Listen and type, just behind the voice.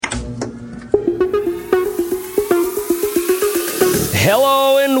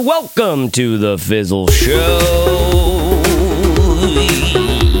Hello and welcome to the Fizzle Show.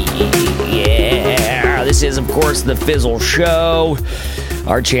 Yeah, this is, of course, the Fizzle Show.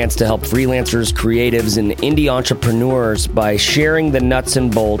 Our chance to help freelancers, creatives, and indie entrepreneurs by sharing the nuts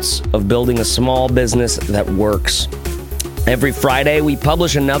and bolts of building a small business that works. Every Friday, we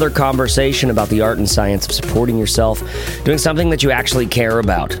publish another conversation about the art and science of supporting yourself, doing something that you actually care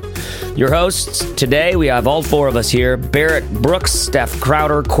about. Your hosts, today we have all four of us here, Barrett Brooks, Steph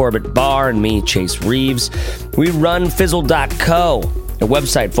Crowder, Corbett Barr, and me, Chase Reeves. We run Fizzle.co, a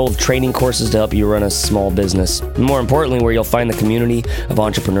website full of training courses to help you run a small business. And more importantly, where you'll find the community of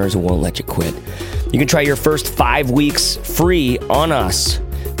entrepreneurs who won't let you quit. You can try your first 5 weeks free on us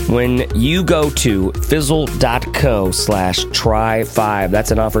when you go to fizzle.co/try5.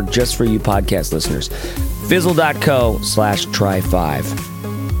 That's an offer just for you podcast listeners. Fizzle.co/try5.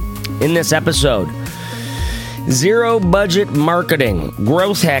 In this episode, zero budget marketing,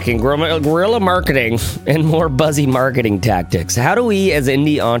 growth hacking, guerrilla marketing, and more Buzzy marketing tactics. How do we as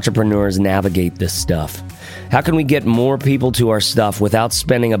indie entrepreneurs navigate this stuff? How can we get more people to our stuff without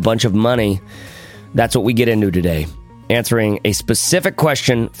spending a bunch of money? That's what we get into today, answering a specific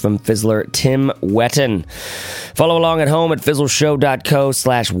question from Fizzler Tim Wetton. Follow along at home at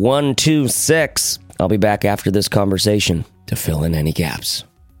fizzleshow.co/126. I'll be back after this conversation to fill in any gaps.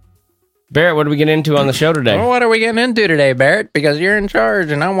 Barrett, what are we getting into on the show today? Well, what are we getting into today, Barrett? Because you're in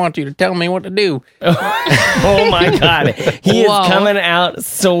charge, and I want you to tell me what to do. Oh my God, he is coming out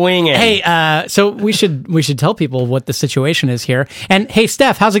swinging. Hey, so we should tell people what the situation is here. And hey,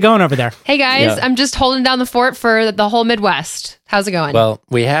 Steph, how's it going over there? Hey guys, I'm just holding down the fort for the whole Midwest. How's it going? Well,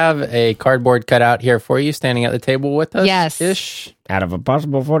 we have a cardboard cutout here for you, standing at the table with us. Yes. Ish. Out of a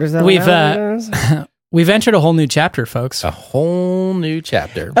possible 47. We've entered a whole new chapter, folks. A whole new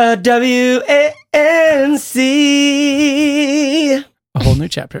chapter. A WANC. A whole new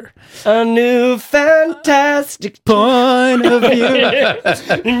chapter. A new fantastic point of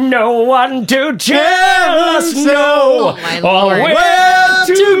view. No one to tell us no. Where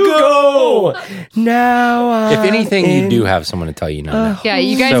to go. Now if anything, you do have someone to tell you no. Yeah,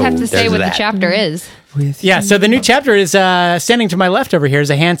 you guys have to say what the chapter is. So the new chapter is standing to my left over here is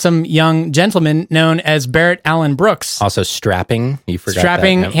a handsome young gentleman known as Barrett Allen Brooks. Also strapping. You forgot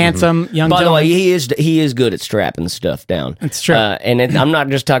strapping, that. handsome young By gentleman. the way, he is good at strapping stuff down. It's true. I'm not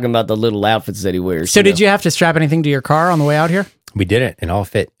just talking about the little outfits that he wears. So did you have to strap anything to your car on the way out here? We did it. It all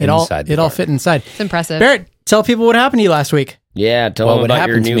fit inside. It all fit inside. It's impressive. Barrett, tell people what happened to you last week. Yeah, tell Well, them what about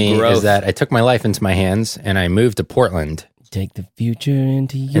your happened to new me growth. is that I took my life into my hands and I moved to Portland. Take the future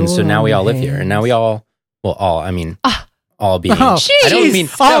into your And so now we all live here. And now we all being. Oh, I don't mean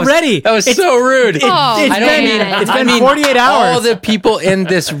already. That was so rude. It's been 48 hours. All the people in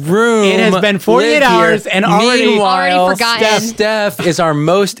this room. It has been 48 hours and already forgotten. Steph is our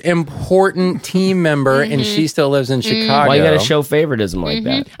most important team member, and she still lives in Chicago. Why you got to show favoritism like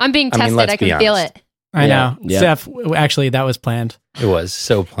that? I'm being tested. let's I can be feel honest. it. I know. Yeah. Steph, actually, that was planned. It was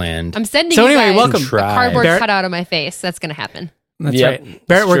so planned. I'm sending So you anyway, guys welcome. a cardboard Barrett. cutout of my face. That's going to happen. That's Yep, right.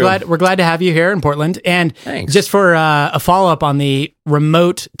 Barrett, it's we're glad to have you here in Portland. And Thanks. just for a follow-up on the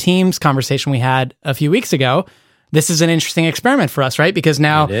remote teams conversation we had a few weeks ago, this is an interesting experiment for us, right? Because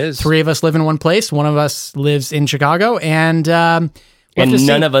now It is. 3 of us live in one place. One of us lives in Chicago. And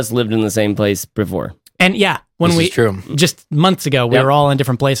None of us lived in the same place before. And yeah, when This is true. just months ago, we Yep. were all in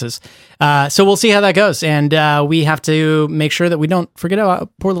different places. So we'll see how that goes. And we have to make sure that we don't forget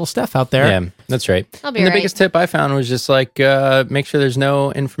about poor little Steph out there. Yeah, that's right. I'll be and the right. biggest tip I found was just like make sure there's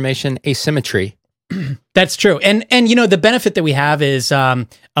no information asymmetry. That's true. And the benefit that we have is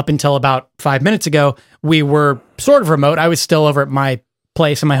up until about 5 minutes ago, we were sort of remote. I was still over at my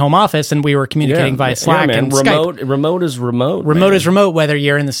place in my home office, and we were communicating via Slack man. and Skype. Remote is remote. Remote man. is remote, whether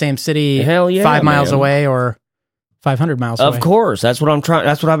you're in the same city Hell yeah, 5 miles man. away or 500 miles away. Of course, that's what I'm trying.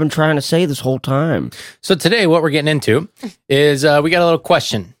 That's what I've been trying to say this whole time. So today, what we're getting into is we got a little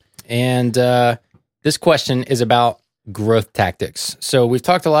question, and this question is about growth tactics. So we've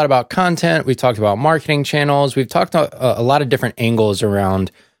talked a lot about content, we've talked about marketing channels, we've talked a lot of different angles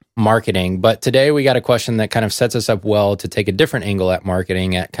around marketing, but today we got a question that kind of sets us up well to take a different angle at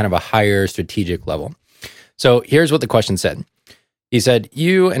marketing at kind of a higher strategic level. So here's what the question said. He said,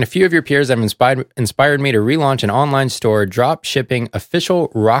 you and a few of your peers have inspired me to relaunch an online store drop shipping official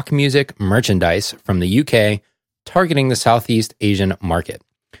rock music merchandise from the UK, targeting the Southeast Asian market.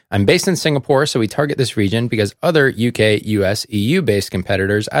 I'm based in Singapore, so we target this region because other UK, US, EU-based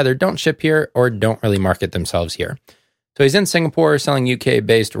competitors either don't ship here or don't really market themselves here. So he's in Singapore selling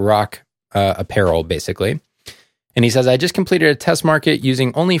UK-based rock apparel, basically. And he says, I just completed a test market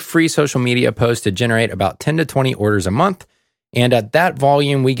using only free social media posts to generate about 10 to 20 orders a month. And at that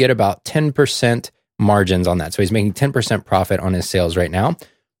volume, we get about 10% margins on that. So he's making 10% profit on his sales right now.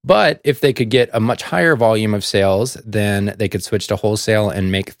 But if they could get a much higher volume of sales, then they could switch to wholesale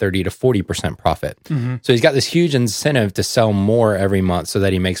and make 30 to 40% profit. So he's got this huge incentive to sell more every month so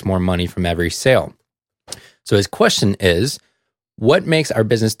that he makes more money from every sale. So his question is, what makes our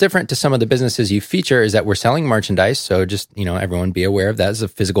business different to some of the businesses you feature is that we're selling merchandise. So just, everyone be aware of that as a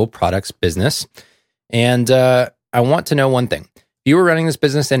physical products business. And I want to know one thing. If you were running this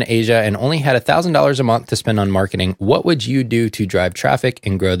business in Asia and only had $1,000 a month to spend on marketing, what would you do to drive traffic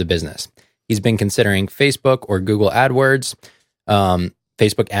and grow the business? He's been considering Facebook or Google AdWords,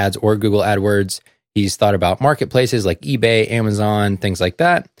 Facebook ads or Google AdWords. He's thought about marketplaces like eBay, Amazon, things like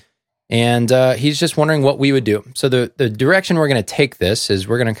that. And he's just wondering what we would do. So the direction we're going to take this is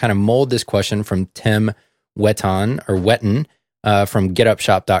we're going to kind of mold this question from Tim Wetton from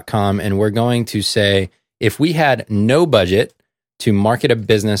getupshop.com. And we're going to say, if we had no budget to market a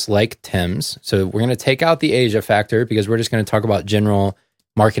business like Tim's, so we're going to take out the Asia factor because we're just going to talk about general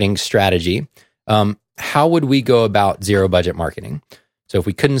marketing strategy. How would we go about zero budget marketing? So if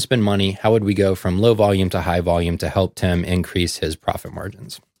we couldn't spend money, how would we go from low volume to high volume to help Tim increase his profit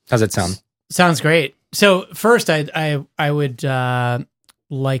margins? How's that sound? Sounds great. So first, I would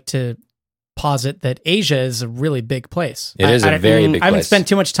like to posit that Asia is a really big place. It is a very big place. I haven't spent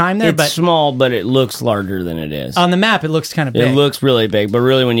too much time there, It's but small, but it looks larger than it is. on the map, it looks kind of big. It looks really big, but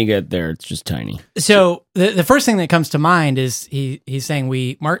really when you get there, it's just tiny. So the first thing that comes to mind is he's saying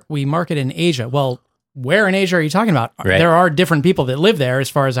we market in Asia. Well, where in Asia are you talking about? Right. There are different people that live there, as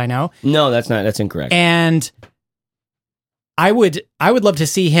far as I know. No, that's incorrect. And I would love to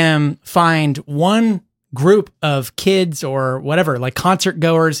see him find one group of kids or whatever, like concert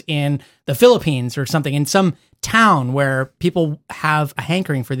goers in the Philippines or something, in some town where people have a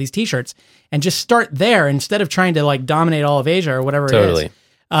hankering for these t-shirts, and just start there instead of trying to like dominate all of Asia or whatever Totally. it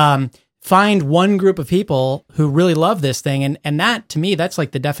is. Find one group of people who really love this thing. And that, to me, that's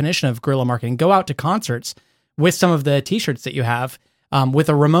like the definition of guerrilla marketing. Go out to concerts with some of the t-shirts that you have, with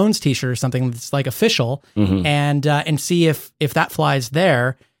a Ramones t-shirt or something that's like official, and see if that flies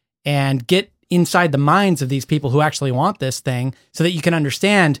there, and get inside the minds of these people who actually want this thing so that you can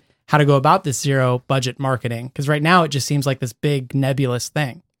understand how to go about this zero budget marketing. Because right now it just seems like this big nebulous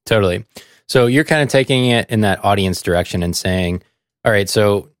thing. Totally. So you're kind of taking it in that audience direction and saying, all right,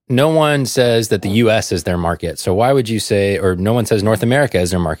 so no one says that the US is their market. So why would you say, or no one says North America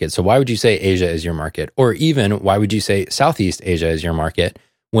is their market. So why would you say Asia is your market? Or even why would you say Southeast Asia is your market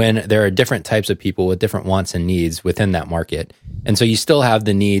when there are different types of people with different wants and needs within that market? And so you still have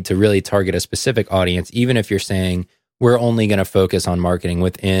the need to really target a specific audience, even if you're saying we're only going to focus on marketing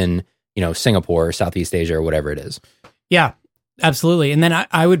within, Singapore or Southeast Asia or whatever it is. Yeah, absolutely. And then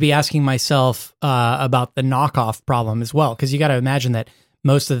I would be asking myself about the knockoff problem as well, because you got to imagine that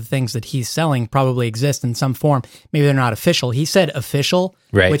most of the things that he's selling probably exist in some form. Maybe they're not official. He said official,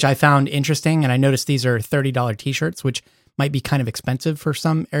 right, which I found interesting. And I noticed these are $30 t-shirts, which might be kind of expensive for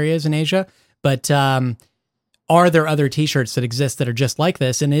some areas in Asia. But are there other t-shirts that exist that are just like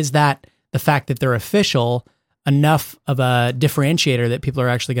this? And is that the fact that they're official enough of a differentiator that people are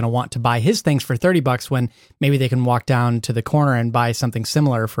actually going to want to buy his things for $30 when maybe they can walk down to the corner and buy something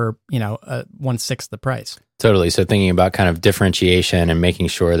similar for, 1/6 the price? Totally. So thinking about kind of differentiation and making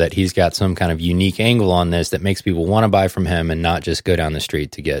sure that he's got some kind of unique angle on this that makes people want to buy from him and not just go down the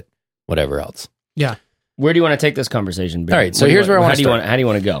street to get whatever else. Yeah. Where do you want to take this conversation, Bill? All right, so here's where I want to start. How do you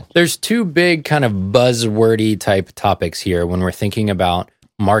want to go? There's two big kind of buzzwordy type topics here when we're thinking about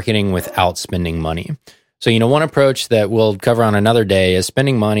marketing without spending money. So, one approach that we'll cover on another day is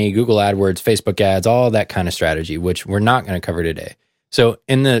spending money, Google AdWords, Facebook ads, all that kind of strategy, which we're not going to cover today. So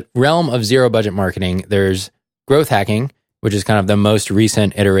in the realm of zero budget marketing, there's growth hacking, which is kind of the most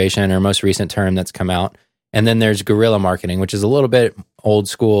recent iteration or most recent term that's come out. And then there's guerrilla marketing, which is a little bit old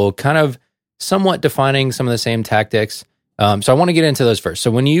school, kind of somewhat defining some of the same tactics. So I want to get into those first.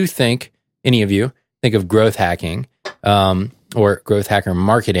 So when you think, any of you, think of growth hacking, or growth hacker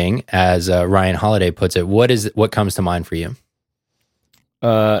marketing, as Ryan Holiday puts it, what comes to mind for you?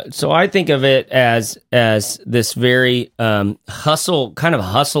 So I think of it as this very hustle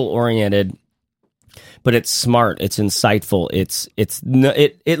oriented, but it's smart, it's insightful,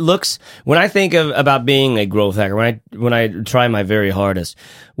 it looks, when I think about being a growth hacker, when I try my very hardest,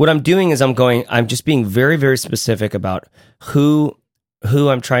 what I'm doing is I'm just being very, very specific about who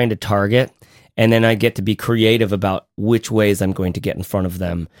I'm trying to target. And then I get to be creative about which ways I'm going to get in front of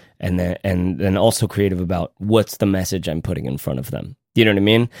them, and then also creative about what's the message I'm putting in front of them. You know what I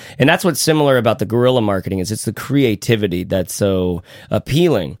mean? And that's what's similar about the guerrilla marketing is it's the creativity that's so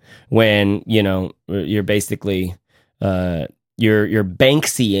appealing when, you're basically you're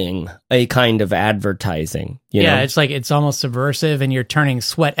Banksying a kind of advertising. You know? It's like it's almost subversive, and you're turning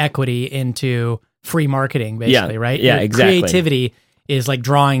sweat equity into free marketing, basically, right? Yeah, Your exactly. Creativity is like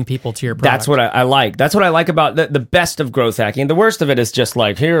drawing people to your product. That's what I like. That's what I like about the best of growth hacking. The worst of it is just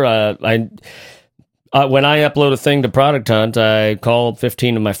like, here, when I upload a thing to Product Hunt, I call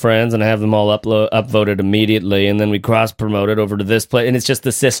 15 of my friends and I have them all upvoted immediately, and then we cross-promote it over to this place. And it's just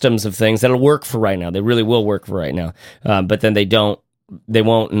the systems of things that'll work for right now. They really will work for right now. But then they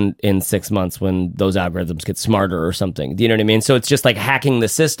won't in 6 months when those algorithms get smarter or something. Do you know what I mean? So it's just like hacking the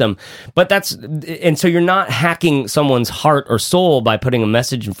system. And so you're not hacking someone's heart or soul by putting a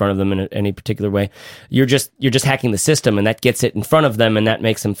message in front of them in any particular way. You're just hacking the system, and that gets it in front of them, and that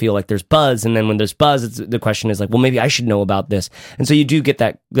makes them feel like there's buzz. And then when there's buzz, the question is like, well, maybe I should know about this. And so you do get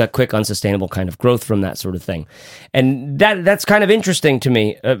that quick, unsustainable kind of growth from that sort of thing. And that's kind of interesting to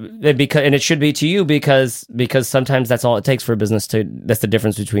me, and it should be to you, because sometimes that's all it takes for a business that's the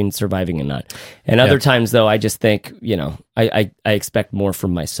difference between surviving and not. And other times, though, I just think, I expect more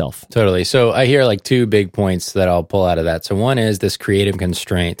from myself. Totally. So I hear like two big points that I'll pull out of that. So one is this creative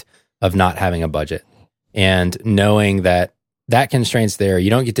constraint of not having a budget, and knowing that constraint's there.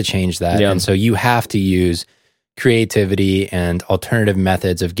 You don't get to change that. Yeah. And so you have to use creativity and alternative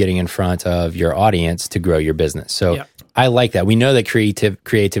methods of getting in front of your audience to grow your business. So I like that. We know that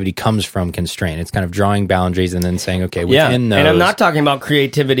creativity comes from constraint. It's kind of drawing boundaries and then saying, okay, within those. And I'm not talking about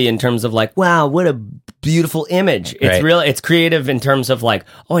creativity in terms of like, wow, what a beautiful image. It's real. It's creative in terms of like,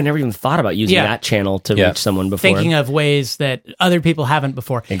 oh, I never even thought about using that channel to reach someone before. Thinking of ways that other people haven't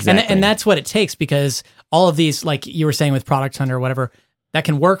before. Exactly. And that's what it takes, because all of these, like you were saying with Product Hunt or whatever, that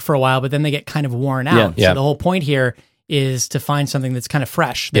can work for a while, but then they get kind of worn out. So the whole point here is to find something that's kind of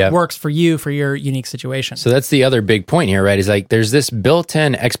fresh, that works for you, for your unique situation. So that's the other big point here, right? Is like there's this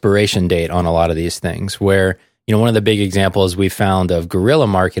built-in expiration date on a lot of these things where, one of the big examples we found of guerrilla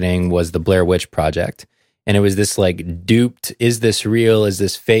marketing was the Blair Witch Project. And it was this like duped, is this real, is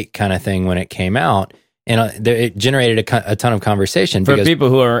this fake kind of thing when it came out. And it generated a ton of conversation. For people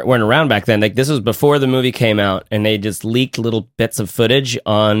who weren't around back then, like this was before the movie came out, and they just leaked little bits of footage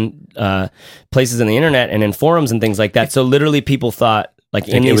on places on the internet and in forums and things like that. So literally people thought, like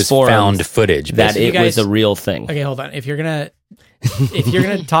in these forums, found footage, that it was a real thing. Okay, hold on. If you're gonna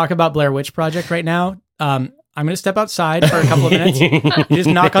talk about Blair Witch Project right now, I'm going to step outside for a couple of minutes. You just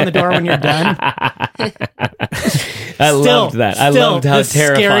knock on the door when you're done. I loved that. I loved how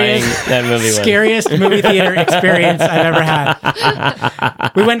terrifying that movie was. Scariest movie theater experience I've ever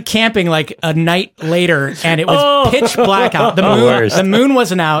had. We went camping like a night later, and it was pitch black out. The moon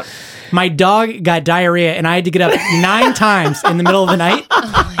wasn't out. My dog got diarrhea, and I had to get up 9 times in the middle of the night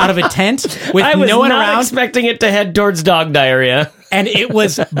out of a tent with no one around. I was not expecting it to head towards dog diarrhea. And it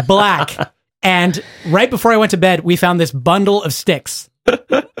was black. And right before I went to bed, we found this bundle of sticks.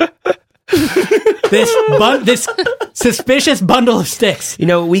 This suspicious bundle of sticks.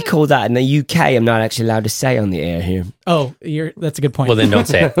 We call that in the UK. I'm not actually allowed to say on the air here. Oh, that's a good point. Well, then don't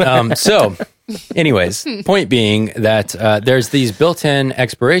say it. So, anyways, point being that there's these built-in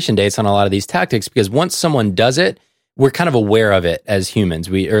expiration dates on a lot of these tactics, because once someone does it, we're kind of aware of it as humans.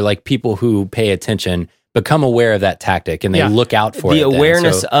 We are like people who pay attention, become aware of that tactic, and they look out for the it. The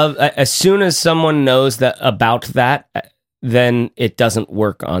awareness of, as soon as someone knows about that, then it doesn't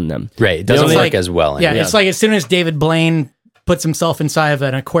work on them. Right. It doesn't work as well. It's like as soon as David Blaine puts himself inside of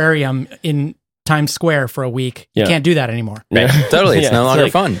an aquarium in Times Square for a week, you can't do that anymore. Right. Totally. It's no longer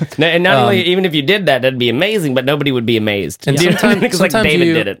fun. And not only, even if you did that, that'd be amazing, but nobody would be amazed. And sometimes like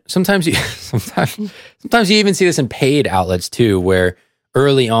David did it. Sometimes you even see this in paid outlets too, where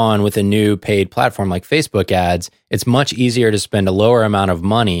early on with a new paid platform like Facebook ads, it's much easier to spend a lower amount of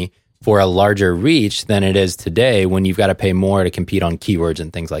money for a larger reach than it is today, when you've got to pay more to compete on keywords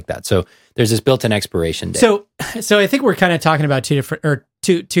and things like that. So there's this built-in expiration date. So I think we're kind of talking about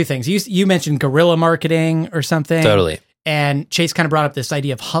two things. You mentioned guerrilla marketing or something. Totally. And Chase kind of brought up this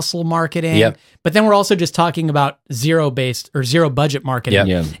idea of hustle marketing. Yep. But then we're also just talking about zero-based or zero-budget marketing.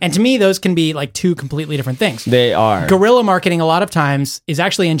 Yep. And to me, those can be like two completely different things. They are. Guerrilla marketing, a lot of times, is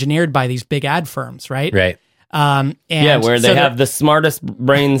actually engineered by these big ad firms, right? Right. Where they have the smartest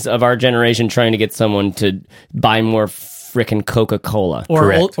brains of our generation trying to get someone to buy more frickin' Coca-Cola.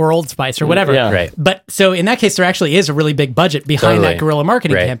 Or Old Spice or whatever. Yeah. Right. But so in that case, there actually is a really big budget behind that guerrilla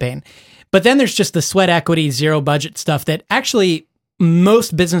marketing campaign. But then there's just the sweat equity, zero budget stuff that actually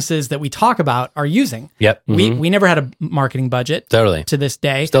most businesses that we talk about are using. Yep. We never had a marketing budget to this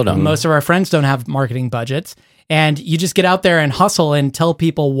day. Still don't. Most of our friends don't have marketing budgets. And you just get out there and hustle and tell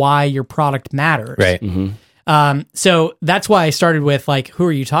people why your product matters. Right. So that's why I started with like, who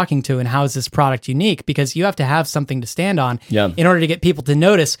are you talking to and how is this product unique? Because you have to have something to stand on in order to get people to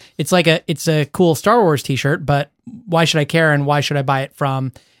notice. It's like it's a cool Star Wars t-shirt, but why should I care? And why should I buy it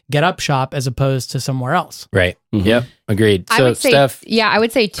from Get Up Shop as opposed to somewhere else? Right. Mm-hmm. Yep. Agreed. I So would say, Steph, I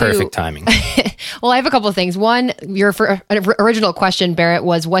would say too. perfect timing. Well, I have a couple of things. One, your original question, Barrett,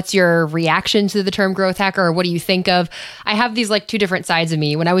 was what's your reaction to the term growth hacker, or what do you think of? I have these like two different sides of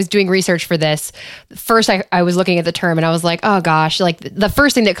me. When I was doing research for this, first I was looking at the term and I was like, oh gosh, like the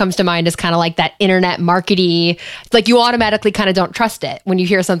first thing that comes to mind is kind of like that internet markety, like you automatically kind of don't trust it when you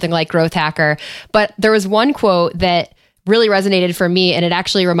hear something like growth hacker. But there was one quote that really resonated for me, and it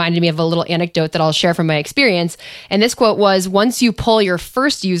actually reminded me of a little anecdote that I'll share from my experience. And this quote was, once you pull your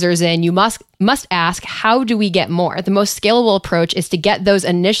first users in, you must ask, how do we get more? The most scalable approach is to get those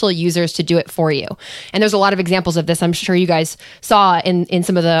initial users to do it for you. And there's a lot of examples of this. I'm sure you guys saw in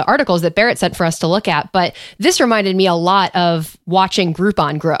some of the articles that Barrett sent for us to look at, but this reminded me a lot of watching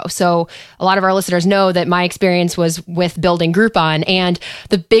Groupon grow. So a lot of our listeners know that my experience was with building Groupon, and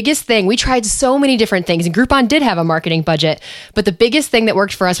the biggest thing, we tried so many different things, and Groupon did have a marketing budget, but the biggest thing that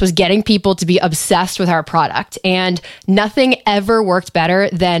worked for us was getting people to be obsessed with our product. And nothing ever worked better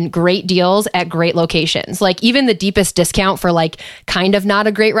than great deals at great locations. Like even the deepest discount for like kind of not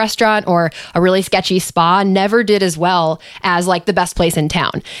a great restaurant or a really sketchy spa never did as well as like the best place in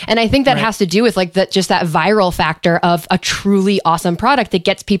town. And I think that has to do with like just that viral factor of a truly awesome product that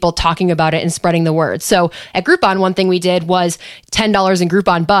gets people talking about it and spreading the word. So at Groupon, one thing we did was $10 in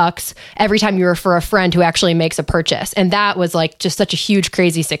Groupon bucks every time you refer a friend who actually makes a purchase. And that was like just such a huge,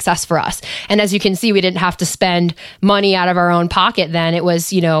 crazy success for us. And as you can see, we didn't have to spend money out of our own pocket then. It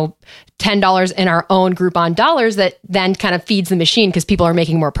was, $10 in our own Groupon dollars that then kind of feeds the machine because people are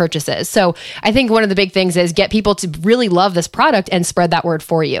making more purchases. So I think one of the big things is get people to really love this product and spread that word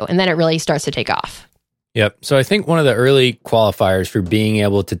for you. And then it really starts to take off. Yep. So I think one of the early qualifiers for being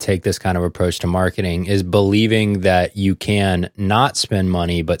able to take this kind of approach to marketing is believing that you can not spend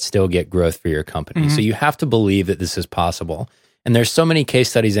money, but still get growth for your company. So you have to believe that this is possible. And there's so many case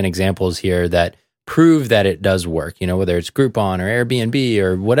studies and examples here that prove that it does work, whether it's Groupon or Airbnb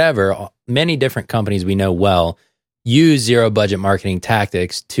or whatever. Many different companies we know well use zero budget marketing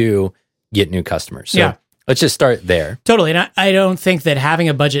tactics to get new customers. So let's just start there. Totally. And I don't think that having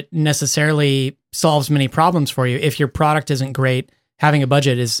a budget necessarily solves many problems for you. If your product isn't great, having a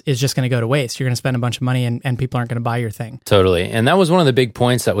budget is just going to go to waste. You're going to spend a bunch of money and people aren't going to buy your thing. Totally. And that was one of the big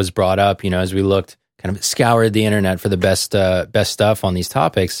points that was brought up, as we looked, kind of scoured the internet for the best stuff on these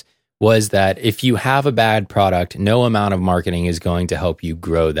topics, was that if you have a bad product, no amount of marketing is going to help you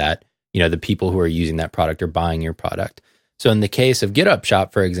grow that, the people who are using that product or buying your product. So in the case of Get Up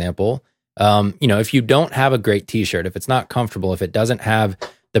Shop, for example, if you don't have a great t-shirt, if it's not comfortable, if it doesn't have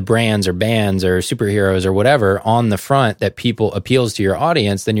the brands or bands or superheroes or whatever on the front that people appeals to your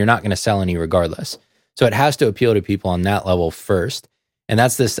audience, then you're not going to sell any regardless. So it has to appeal to people on that level first. And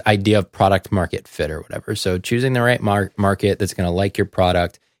that's this idea of product market fit or whatever. So choosing the right market that's going to like your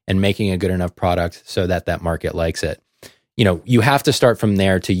product and making a good enough product so that that market likes it. You have to start from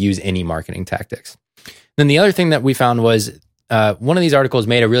there to use any marketing tactics. Then the other thing that we found was one of these articles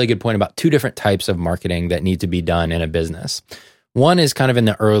made a really good point about two different types of marketing that need to be done in a business. One is kind of in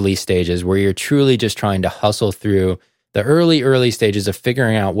the early stages where you're truly just trying to hustle through the early stages of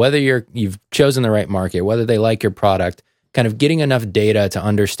figuring out whether you've chosen the right market, whether they like your product, kind of getting enough data to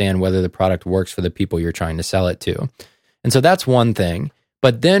understand whether the product works for the people you're trying to sell it to. And so that's one thing.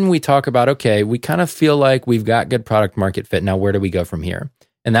 But then we talk about, okay, we kind of feel like we've got good product market fit. Now, where do we go from here?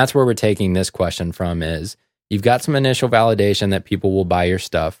 And that's where we're taking this question from is, you've got some initial validation that people will buy your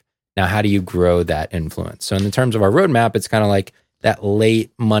stuff. Now, how do you grow that influence? So in the terms of our roadmap, it's kind of like that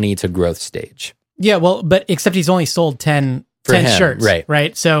late money to growth stage. Yeah, well, but except he's only sold 10 shirts,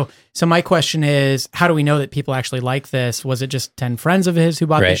 right? So my question is, how do we know that people actually like this? Was it just 10 friends of his who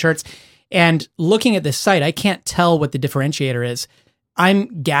bought these shirts? And looking at this site, I can't tell what the differentiator is.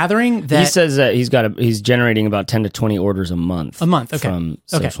 I'm gathering that he says that he's generating about 10 to 20 orders a month. Okay. From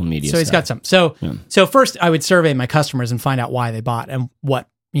social media. So he's got some. So first I would survey my customers and find out why they bought and what,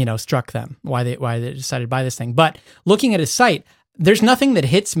 struck them, why they decided to buy this thing. But looking at his site, there's nothing that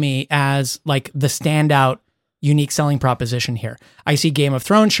hits me as like the standout unique selling proposition here. I see Game of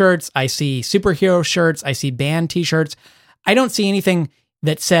Thrones shirts, I see superhero shirts, I see band t-shirts. I don't see anything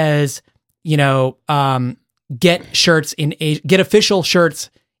that says, get official shirts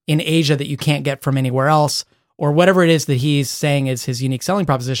in Asia that you can't get from anywhere else, or whatever it is that he's saying is his unique selling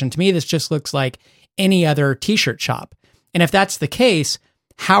proposition. To me, this just looks like any other t-shirt shop. And if that's the case,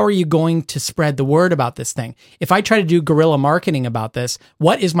 how are you going to spread the word about this thing? If I try to do guerrilla marketing about this,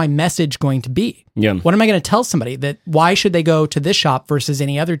 what is my message going to be? Yeah. What am I going to tell somebody? That why should they go to this shop versus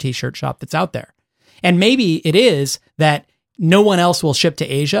any other t-shirt shop that's out there? And maybe it is that no one else will ship to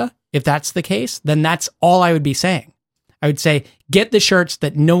Asia. If that's the case, then that's all I would be saying. I would say, get the shirts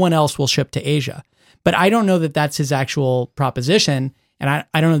that no one else will ship to Asia. But I don't know that that's his actual proposition. And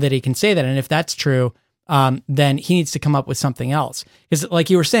I don't know that he can say that. And if that's true, then he needs to come up with something else. Because like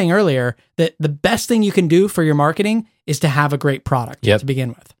you were saying earlier, that the best thing you can do for your marketing is to have a great product to begin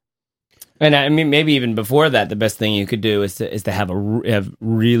with. And I mean, maybe even before that, the best thing you could do is to have have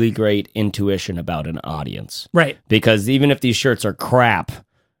really great intuition about an audience. Right. Because even if these shirts are crap,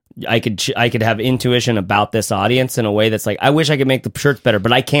 I could have intuition about this audience in a way that's like, I wish I could make the shirts better,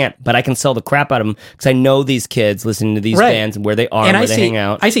 but I can't. But I can sell the crap out of them because I know these kids listening to these bands and where they are, and where they hang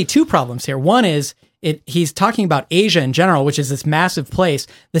out. I see two problems here. One is he's talking about Asia in general, which is this massive place.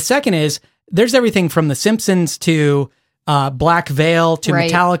 The second is there's everything from The Simpsons to Black Veil to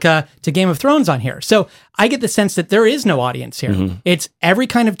Metallica to Game of Thrones on here. So I get the sense that there is no audience here. Mm-hmm. It's every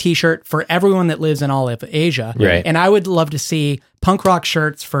kind of t-shirt for everyone that lives in all of Asia. Right. And I would love to see punk rock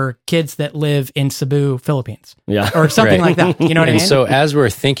shirts for kids that live in Cebu, Philippines. Yeah. Or something like that. You know what I mean? So as we're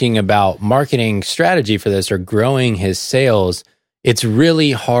thinking about marketing strategy for this or growing his sales, it's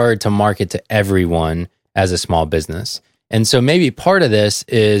really hard to market to everyone as a small business. And so maybe part of this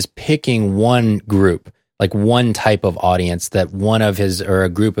is picking one group, like one type of audience that one of his or a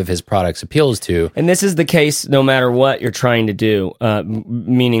group of his products appeals to. And this is the case no matter what you're trying to do,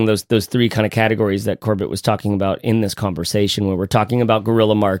 meaning those three kind of categories that Corbett was talking about in this conversation, where we're talking about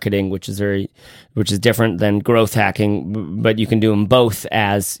guerrilla marketing, which is different than growth hacking, but you can do them both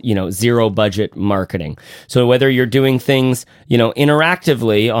as, zero budget marketing. So whether you're doing things,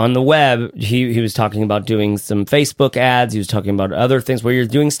 interactively on the web, he was talking about doing some Facebook ads, he was talking about other things where you're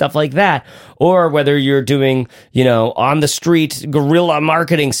doing stuff like that, or whether you're doing, on the street guerrilla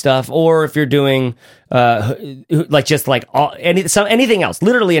marketing stuff, or if you're doing anything else,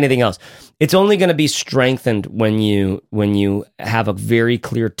 literally anything else. It's only going to be strengthened when you have a very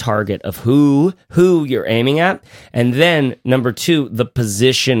clear target of who you're aiming at, and then number two, the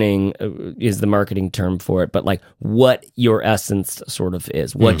positioning is the marketing term for it, but like what your essence sort of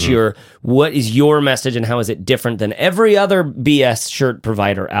is, what is your message, and how is it different than every other BS shirt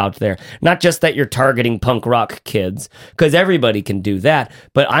provider out there? Not just that you're targeting punk rock kids, because everybody can do that,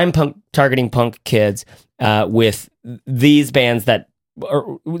 but I'm targeting punk kids with these bands that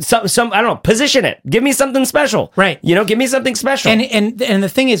or some I don't know, position it. Give me something special. Right. Give me something special. And the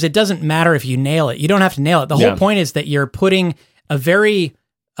thing is, it doesn't matter if you nail it. You don't have to nail it. The whole point is that you're putting a very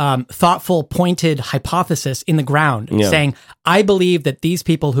thoughtful, pointed hypothesis in the ground, saying, I believe that these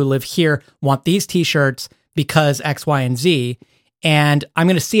people who live here want these t-shirts because X, Y, and Z, and I'm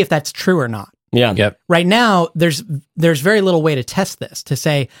going to see if that's true or not. Yeah. Yep. Right now, there's very little way to test this, to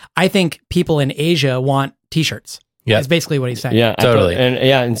say, I think people in Asia want t-shirts. Yeah, that's basically what he's saying. Yeah, totally.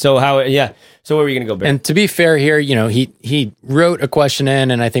 So where are we going to go back? And to be fair here, he wrote a question in,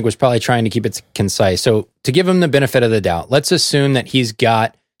 and I think was probably trying to keep it concise. So to give him the benefit of the doubt, let's assume that he's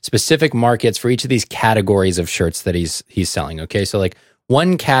got specific markets for each of these categories of shirts that he's selling. Okay, so like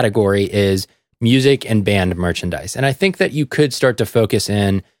one category is music and band merchandise, and I think that you could start to focus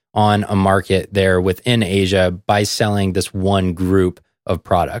in on a market there within Asia by selling this one group of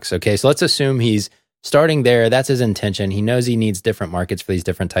products. Okay, so let's assume he's starting there. That's his intention. He knows he needs different markets for these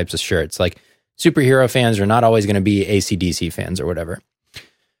different types of shirts. Like superhero fans are not always going to be AC/DC fans or whatever.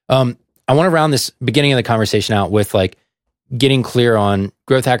 I want to round this beginning of the conversation out with like getting clear on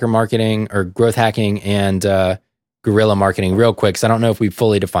growth hacker marketing or growth hacking and guerrilla marketing real quick, because I don't know if we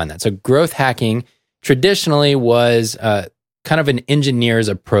fully define that. So growth hacking traditionally was kind of an engineer's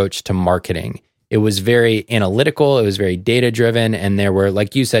approach to marketing. It was very analytical. It was very data-driven. And there were,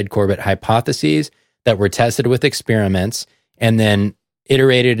 like you said, Corbett, hypotheses that were tested with experiments and then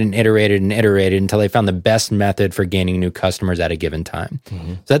iterated until they found the best method for gaining new customers at a given time.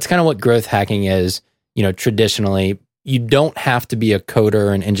 Mm-hmm. So that's kind of what growth hacking is. Traditionally, you don't have to be a coder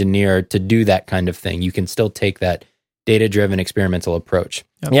or an engineer to do that kind of thing. You can still take that data-driven experimental approach.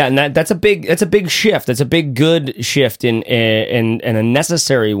 Yep. Yeah, and that's a big shift. That's a big good shift and a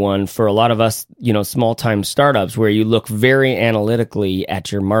necessary one for a lot of us, small-time startups, where you look very analytically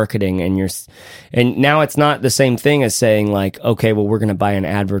at your marketing and now it's not the same thing as saying like, okay, well, we're going to buy an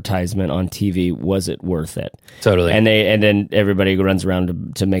advertisement on TV. Was it worth it? Totally. And then everybody runs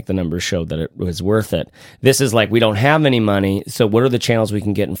around to make the numbers show that it was worth it. This is like, we don't have any money, so what are the channels we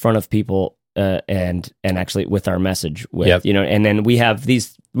can get in front of people and actually with our message with, and then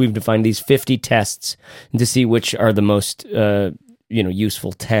we've defined these 50 tests to see which are the most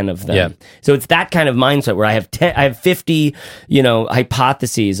useful 10 of them. Yeah. So it's that kind of mindset where I have 50,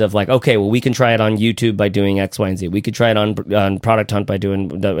 hypotheses of like, okay, well, we can try it on YouTube by doing X, Y, and Z. We could try it on Product Hunt by doing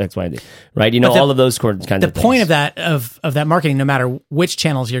the X, Y, and Z, right? All of those kinds of things. The point of that marketing, no matter which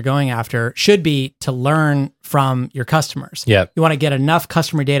channels you're going after, should be to learn from your customers. Yeah. You want to get enough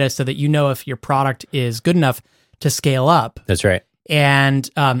customer data so that you know if your product is good enough to scale up. That's right. And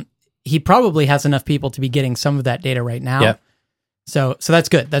he probably has enough people to be getting some of that data right now. Yep. So that's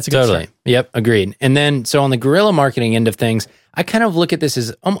good. That's a good Totally. start. Yep. Agreed. And then, so on the guerrilla marketing end of things, I kind of look at this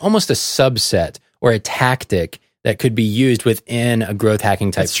as almost a subset or a tactic that could be used within a growth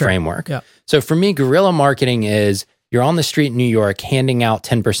hacking type framework. Yeah. So for me, guerrilla marketing is you're on the street in New York handing out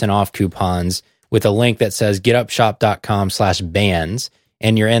 10% off coupons with a link that says getupshop.com/bands.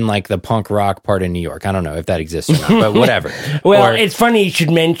 And you're in like the punk rock part of New York. I don't know if that exists or not, but whatever. Well, it's funny you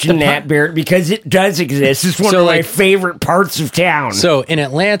should mention that, Barrett, because it does exist. It's one of my favorite parts of town. So in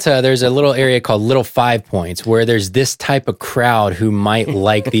Atlanta, there's a little area called Little 5 Points where there's this type of crowd who might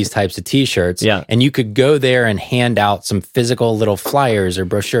like these types of t-shirts. Yeah. And you could go there and hand out some physical little flyers or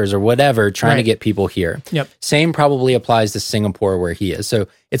brochures or whatever, trying to get people here. Yep. Same probably applies to Singapore where he is. So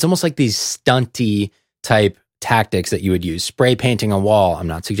it's almost like these stunty type tactics that you would use. Spray painting a wall. I'm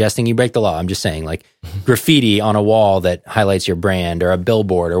not suggesting you break the law. I'm just saying like graffiti on a wall that highlights your brand or a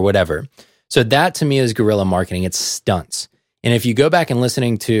billboard or whatever. So that to me is guerrilla marketing. It's stunts. And if you go back and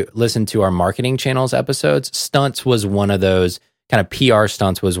listen to our marketing channels episodes, stunts was one of those kind of PR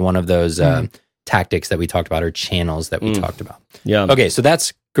stunts was one of those tactics that we talked about or channels that we talked about. Yeah. Okay. So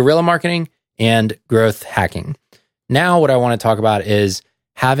that's guerrilla marketing and growth hacking. Now what I want to talk about is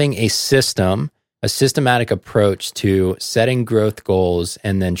having a systematic approach to setting growth goals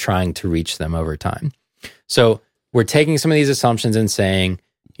and then trying to reach them over time. So we're taking some of these assumptions and saying,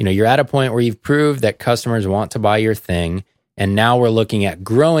 you're at a point where you've proved that customers want to buy your thing. And now we're looking at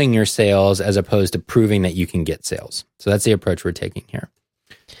growing your sales as opposed to proving that you can get sales. So that's the approach we're taking here.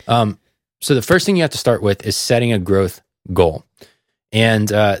 So the first thing you have to start with is setting a growth goal. And,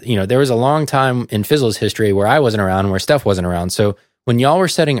 there was a long time in Fizzle's history where I wasn't around, where Steph wasn't around. So when y'all were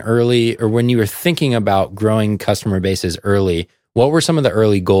setting early, or when you were thinking about growing customer bases early, what were some of the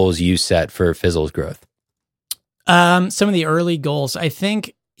early goals you set for Fizzle's growth? Some of the early goals, I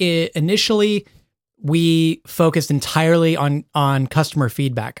think initially we focused entirely on customer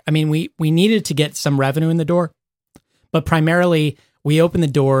feedback. I mean, we needed to get some revenue in the door, but primarily we opened the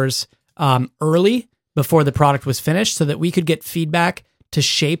doors early before the product was finished so that we could get feedback to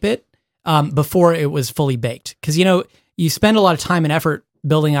shape it before it was fully baked. Because, you spend a lot of time and effort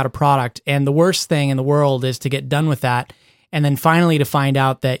building out a product, and the worst thing in the world is to get done with that and then finally to find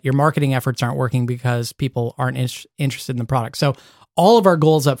out that your marketing efforts aren't working because people aren't interested in the product. So all of our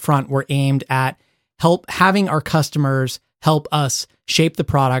goals up front were aimed at having our customers help us shape the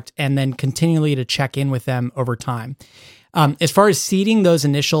product and then continually to check in with them over time. As far as seeding those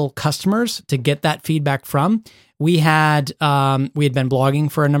initial customers to get that feedback from, we had been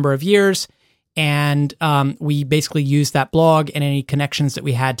blogging for a number of years. And we basically used that blog and any connections that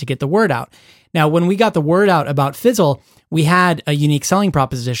we had to get the word out. Now, when we got the word out about Fizzle, we had a unique selling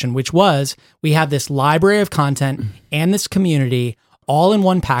proposition, which was we have this library of content and this community all in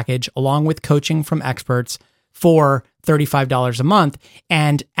one package, along with coaching from experts for $35 a month.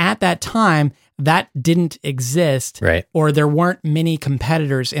 And at that time, that didn't exist, right? Or there weren't many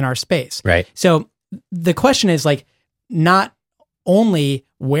competitors in our space. Right. So the question is not only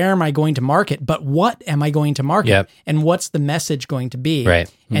where am I going to market, but what am I going to market, and what's the message going to be?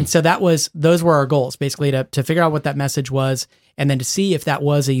 Right. And so those were our goals, basically to figure out what that message was, and then to see if that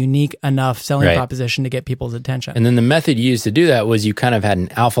was a unique enough selling proposition to get people's attention. And then the method used to do that was you kind of had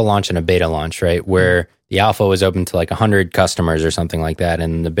an alpha launch and a beta launch, right? Where the alpha was open to like 100 customers or something like that,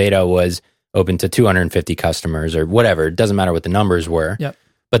 and the beta was open to 250 customers or whatever. It doesn't matter what the numbers were. Yep.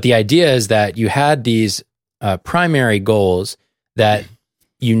 But the idea is that you had these primary goals that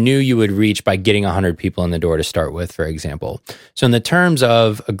you knew you would reach by getting 100 people in the door to start with, for example. So in the terms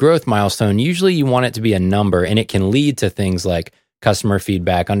of a growth milestone, usually you want it to be a number, and it can lead to things like customer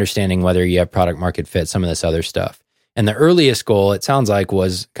feedback, understanding whether you have product market fit, some of this other stuff. And the earliest goal, it sounds like,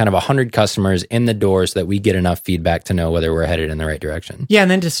 was kind of 100 customers in the door so that we get enough feedback to know whether we're headed in the right direction. Yeah,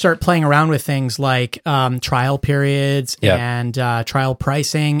 and then to start playing around with things like trial periods and trial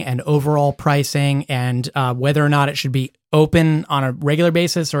pricing and overall pricing and whether or not it should be open on a regular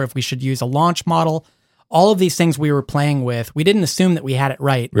basis or if we should use a launch model. All of these things we were playing with. We didn't assume that we had it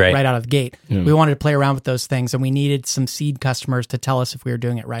right out of the gate. We wanted to play around with those things, and we needed some seed customers to tell us if we were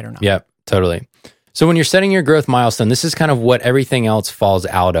doing it right or not. Yeah, totally. So when you're setting your growth milestone, this is kind of what everything else falls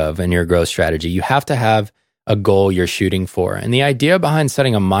out of in your growth strategy. You have to have a goal you're shooting for. And the idea behind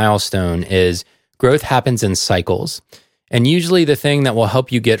setting a milestone is growth happens in cycles. And usually the thing that will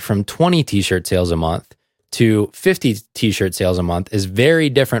help you get from 20 t-shirt sales a month to 50 t-shirt sales a month is very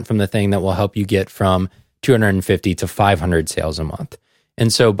different from the thing that will help you get from 250 to 500 sales a month.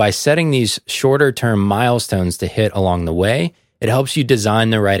 And so by setting these shorter term milestones to hit along the way, it helps you design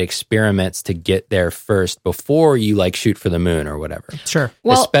the right experiments to get there first before you like shoot for the moon or whatever. Sure.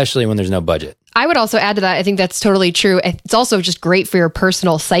 Well, especially when there's no budget. I would also add to that, I think that's totally true. It's also just great for your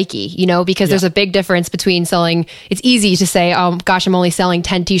personal psyche, because there's a big difference between selling. It's easy to say, oh gosh, I'm only selling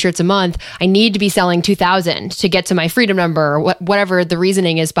 10 t-shirts a month. I need to be selling 2,000 to get to my freedom number, or whatever the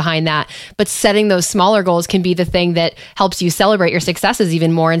reasoning is behind that. But setting those smaller goals can be the thing that helps you celebrate your successes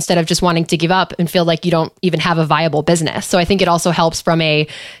even more, instead of just wanting to give up and feel like you don't even have a viable business. So I think it also helps from a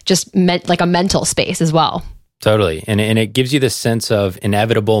mental space as well. Totally. And it gives you this sense of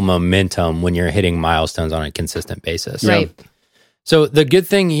inevitable momentum when you're hitting milestones on a consistent basis. Right. So the good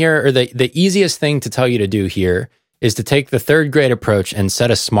thing here, or the easiest thing to tell you to do here, is to take the third grade approach and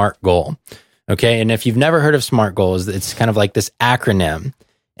set a SMART goal. Okay. And if you've never heard of SMART goals, it's kind of like this acronym.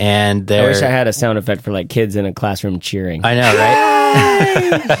 And I wish I had a sound effect for like kids in a classroom cheering. I know, right?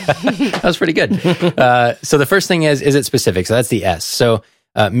 That was pretty good. So the first thing is it specific? So that's the S. So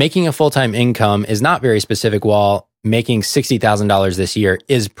making a full-time income is not very specific, while making $60,000 this year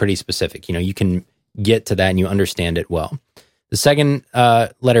is pretty specific. You can get to that and you understand it well. The second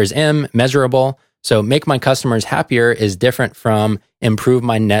letter is M, measurable. So make my customers happier is different from improve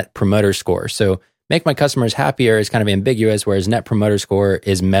my net promoter score. So make my customers happier is kind of ambiguous, whereas net promoter score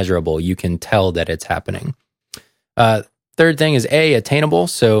is measurable. You can tell that it's happening. Third thing is A, attainable.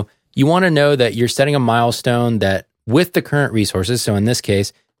 So you want to know that you're setting a milestone that with the current resources, so in this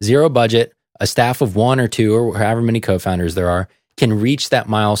case, zero budget, a staff of 1 or 2 or however many co-founders there are, can reach that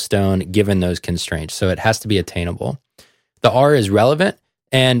milestone given those constraints. So it has to be attainable. The R is relevant.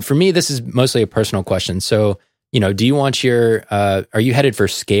 And for me, this is mostly a personal question. So, do you want are you headed for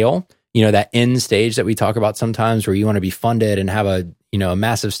scale? That end stage that we talk about sometimes where you want to be funded and have a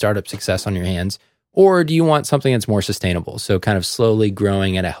massive startup success on your hands? Or do you want something that's more sustainable? So kind of slowly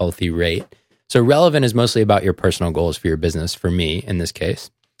growing at a healthy rate. So relevant is mostly about your personal goals for your business, for me in this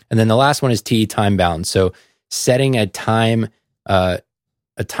case. And then the last one is T, time bound. So setting a timeliness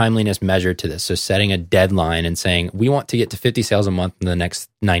measure to this. So setting a deadline and saying, we want to get to 50 sales a month in the next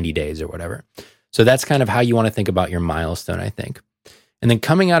 90 days or whatever. So that's kind of how you want to think about your milestone, I think. And then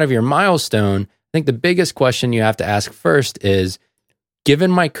coming out of your milestone, I think the biggest question you have to ask first is,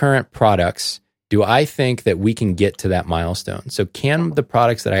 given my current products, do I think that we can get to that milestone? So can the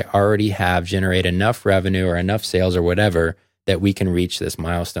products that I already have generate enough revenue or enough sales or whatever that we can reach this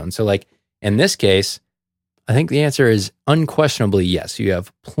milestone? So like in this case, I think the answer is unquestionably yes. You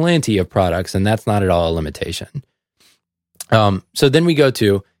have plenty of products and that's not at all a limitation. So then we go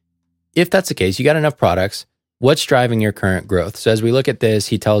to, if that's the case, you got enough products, what's driving your current growth? So as we look at this,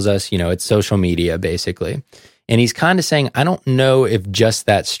 he tells us, it's social media basically. And he's kind of saying, I don't know if just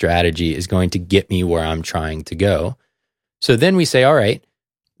that strategy is going to get me where I'm trying to go. So then we say, all right,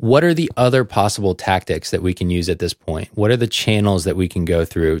 what are the other possible tactics that we can use at this point? What are the channels that we can go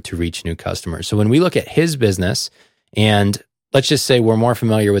through to reach new customers? So when we look at his business, and let's just say we're more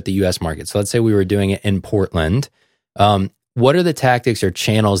familiar with the US market. So let's say we were doing it in Portland. What are the tactics or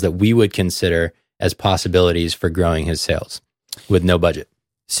channels that we would consider as possibilities for growing his sales with no budget?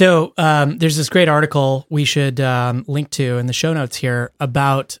 So there's this great article we should link to in the show notes here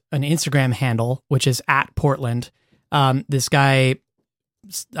about an Instagram handle, which is @Portland. This guy,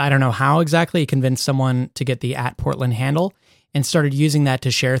 I don't know how exactly, he convinced someone to get the @Portland handle and started using that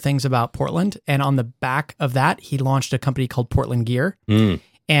to share things about Portland. And on the back of that, he launched a company called Portland Gear.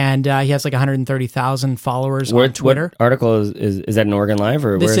 And he has like 130,000 followers on Twitter. What article is that in Oregon Live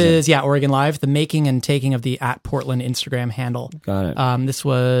or this where is it? Oregon Live, the making and taking of the @Portland Instagram handle. Got it. This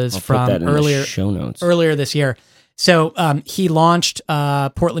was I'll from put that in earlier the show notes. Earlier this year. So he launched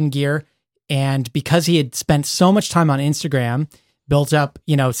Portland Gear, and because he had spent so much time on Instagram, built up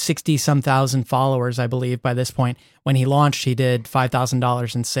 60-some thousand followers, I believe by this point. When he launched, he did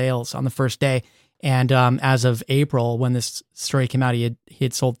 $5,000 in sales on the first day. And as of April, when this story came out, he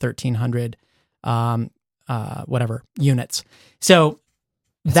had sold 1,300 units. So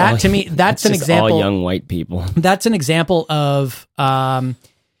that to me, that's an example. All young white people. That's an example of. I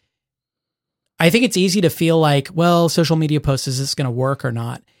think it's easy to feel like, well, social media posts, is this going to work or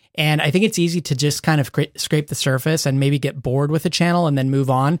not? And I think it's easy to just kind of scrape the surface and maybe get bored with a channel and then move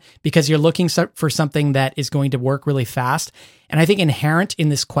on because you're looking for something that is going to work really fast. And I think inherent in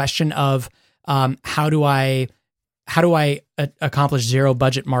this question of how do I accomplish zero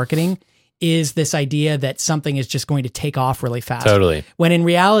budget marketing is this idea that something is just going to take off really fast. Totally. When in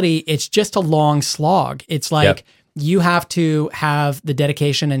reality, it's just a long slog. It's like you have to have the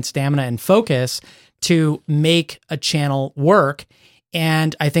dedication and stamina and focus to make a channel work.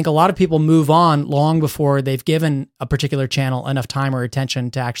 And I think a lot of people move on long before they've given a particular channel enough time or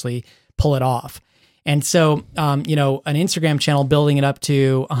attention to actually pull it off. And so, an Instagram channel, building it up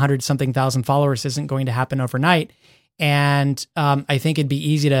to 100-something thousand followers isn't going to happen overnight. And I think it'd be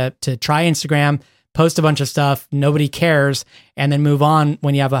easy to try Instagram, post a bunch of stuff, nobody cares, and then move on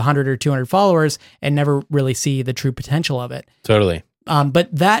when you have 100 or 200 followers and never really see the true potential of it. Totally. But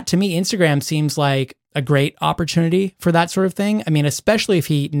that, to me, Instagram seems like a great opportunity for that sort of thing. I mean, especially if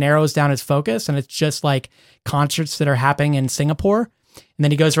he narrows down his focus and it's just like concerts that are happening in Singapore. And then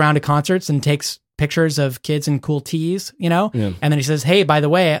he goes around to concerts and takes pictures of kids in cool tees, and then he says, hey, by the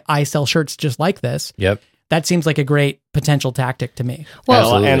way, I sell shirts just like this. Yep. That seems like a great potential tactic to me.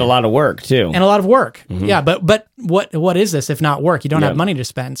 Well, and a lot of work too. And a lot of work. Mm-hmm. Yeah, but what is this if not work? You don't have money to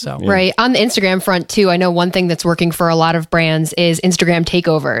spend. So Right. On the Instagram front too, I know one thing that's working for a lot of brands is Instagram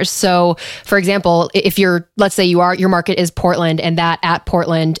takeovers. So for example, if let's say your market is Portland and that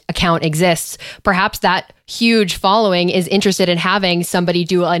 @Portland account exists, perhaps that huge following is interested in having somebody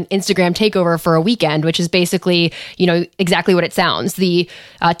do an Instagram takeover for a weekend, which is basically, exactly what it sounds. The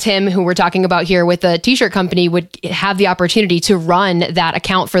Tim, who we're talking about here with the t-shirt company, would have the opportunity to run that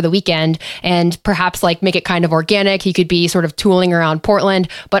account for the weekend and perhaps like make it kind of organic. He could be sort of tooling around Portland,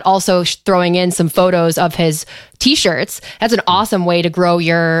 but also throwing in some photos of his t-shirts. That's an awesome way to grow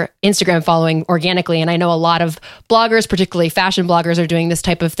your Instagram following organically. And I know a lot of bloggers, particularly fashion bloggers, are doing this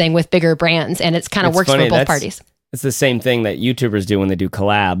type of thing with bigger brands, and it's kind of works for both parties. It's the same thing that YouTubers do when they do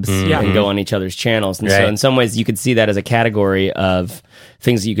collabs and go on each other's channels. And so in some ways you could see that as a category of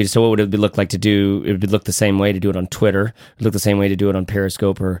things that you could, so what would it look like to do? It would look the same way to do it on Twitter. It would look the same way to do it on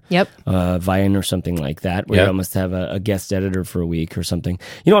Periscope or Vine or something like that, where you almost have a guest editor for a week or something.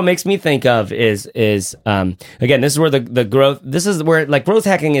 You know what makes me think of is again, this is where the growth, this is where like growth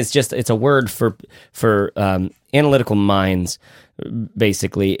hacking is just, it's a word for analytical minds,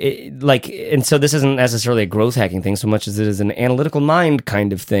 basically. And so this isn't necessarily a growth hacking thing so much as it is an analytical mind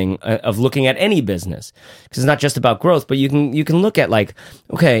kind of thing of looking at any business, because it's not just about growth, but you can look at like,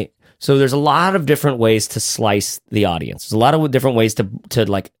 okay, so there's a lot of different ways to slice the audience. There's a lot of different ways to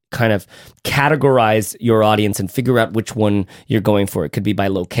like kind of categorize your audience and figure out which one you're going for. It could be by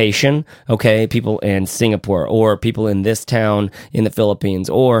location, okay, people in Singapore, or people in this town in the Philippines,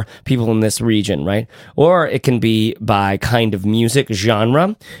 or people in this region, right? Or it can be by kind of music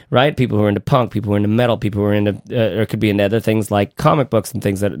genre, right? People who are into punk, people who are into metal, people who are into, or it could be into other things like comic books and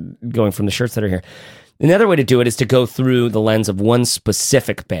things that are going from the shirts that are here. Another way to do it is to go through the lens of one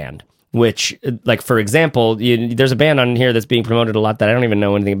specific band, which, like, for example, there's a band on here that's being promoted a lot that I don't even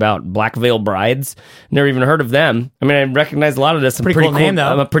know anything about. Black Veil Brides. Never even heard of them. I mean, I recognize a lot of this. I'm pretty cool name, though.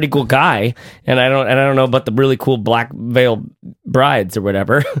 I'm a pretty cool guy, and I don't know about the really cool Black Veil Brides or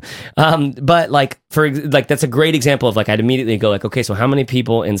whatever. But like, that's a great example of like, I'd immediately go like, okay, so how many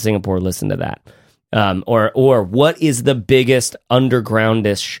people in Singapore listen to that? Or what is the biggest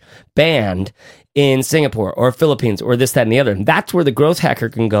undergroundish band in Singapore or Philippines or this, that, and the other? And that's where the growth hacker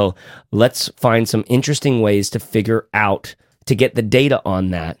can go, let's find some interesting ways to figure out, to get the data on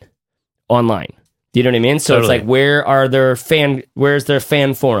that online. Do you know what I mean? So It's like, where's their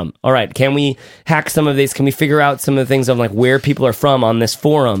fan forum? All right, can we hack some of these? Can we figure out some of the things of like where people are from on this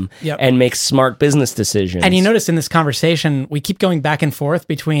forum and make smart business decisions? And you notice in this conversation, we keep going back and forth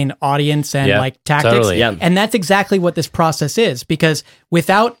between audience and like tactics. Totally. Yeah. And that's exactly what this process is, because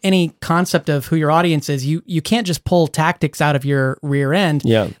without any concept of who your audience is, you can't just pull tactics out of your rear end.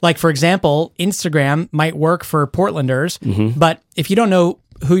 Yeah. Like, for example, Instagram might work for Portlanders, but if you don't know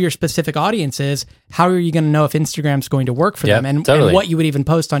who your specific audience is, how are you going to know if Instagram's going to work for them and what you would even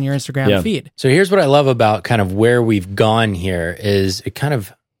post on your Instagram feed? So here's what I love about kind of where we've gone here is it kind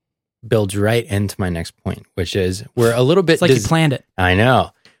of builds right into my next point, which is we're a little bit... It's like you planned it. I know.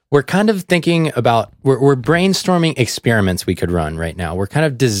 We're kind of thinking about, we're brainstorming experiments we could run right now. We're kind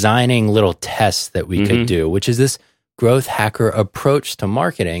of designing little tests that we could do, which is this growth hacker approach to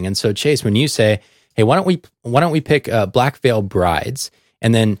marketing. And so Chase, when you say, hey, why don't we pick Black Veil Brides?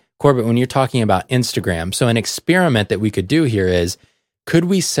 And then Corbett, when you're talking about Instagram, so an experiment that we could do here is, could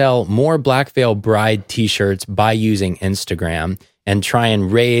we sell more Black Veil Bride t-shirts by using Instagram and try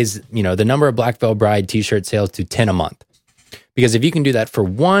and raise, the number of Black Veil Bride t-shirt sales to 10 a month? Because if you can do that for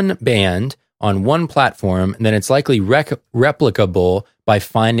one band on one platform, then it's likely replicable by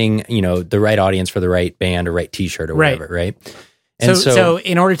finding, the right audience for the right band or right t-shirt or whatever, right? And so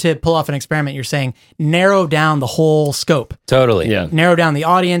in order to pull off an experiment, you're saying narrow down the whole scope. Totally. Yeah. Narrow down the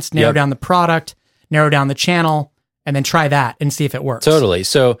audience, narrow down the product, narrow down the channel, and then try that and see if it works. Totally.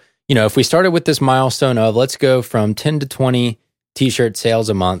 So, if we started with this milestone of let's go from 10 to 20 t-shirt sales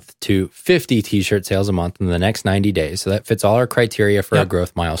a month to 50 t-shirt sales a month in the next 90 days. So that fits all our criteria for a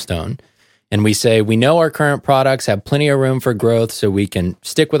growth milestone. And we say, we know our current products have plenty of room for growth, so we can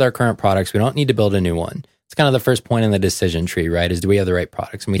stick with our current products. We don't need to build a new one. It's kind of the first point in the decision tree, right? Is do we have the right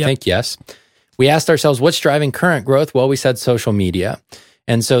products? And we think yes. We asked ourselves, what's driving current growth? Well, we said social media.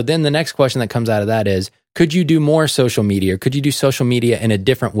 And so then the next question that comes out of that is, could you do more social media? Or could you do social media in a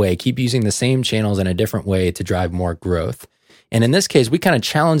different way? Keep using the same channels in a different way to drive more growth. And in this case, we kind of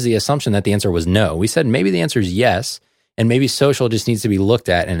challenged the assumption that the answer was no. We said maybe the answer is yes, and maybe social just needs to be looked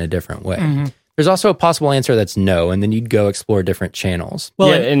at in a different way. Mm-hmm. There's also a possible answer that's no, and then you'd go explore different channels.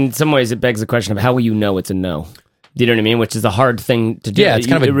 Well, in some ways, it begs the question of how will you know it's a no? Do you know what I mean? Which is a hard thing to do. Yeah, it's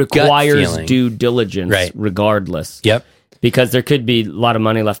kind of a gut requires feeling. due diligence, regardless. Yep. Because there could be a lot of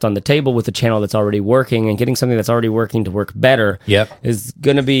money left on the table with a channel that's already working, and getting something that's already working to work better is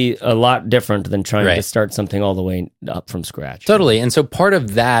going to be a lot different than trying to start something all the way up from scratch. Totally. And so part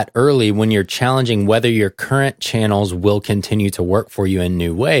of that early, when you're challenging whether your current channels will continue to work for you in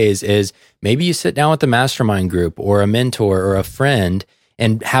new ways, is maybe you sit down with a mastermind group or a mentor or a friend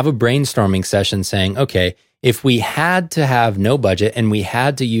and have a brainstorming session saying, okay, if we had to have no budget and we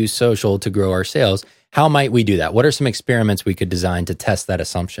had to use social to grow our sales, how might we do that? What are some experiments we could design to test that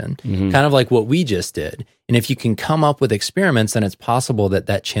assumption? Mm-hmm. Kind of like what we just did. And if you can come up with experiments, then it's possible that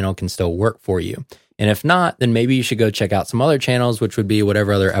that channel can still work for you. And if not, then maybe you should go check out some other channels, which would be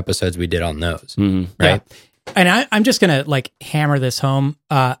whatever other episodes we did on those. Mm-hmm. Right? Yeah. And I'm just going to hammer this home.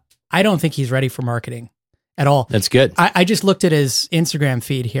 I don't think he's ready for marketing at all. That's good. I just looked at his Instagram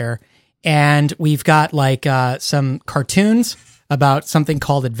feed here, and we've got some cartoons about something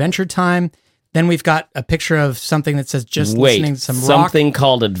called Adventure Time. Then we've got a picture of something that says listening to some rock. Something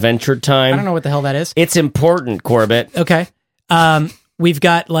called Adventure Time? I don't know what the hell that is. It's important, Corbett. Okay. We've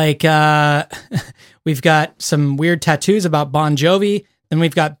got we've got some weird tattoos about Bon Jovi. Then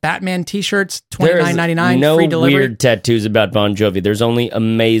we've got Batman t-shirts, $29.99, free delivery. No weird tattoos about Bon Jovi. There's only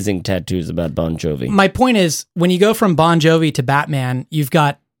amazing tattoos about Bon Jovi. My point is, when you go from Bon Jovi to Batman, you've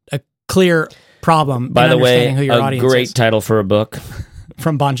got a clear problem. By the way, who your a audience great is. title for a book.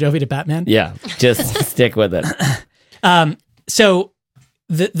 From Bon Jovi to Batman? Yeah, just stick with it. So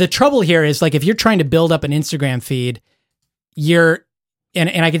the trouble here is, if you're trying to build up an Instagram feed,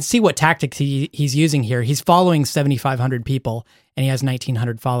 and I can see what tactics he's using here. He's following 7,500 people, and he has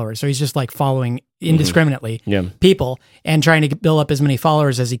 1,900 followers. So he's just following indiscriminately people and trying to build up as many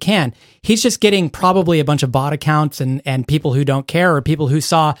followers as he can. He's just getting probably a bunch of bot accounts and people who don't care, or people who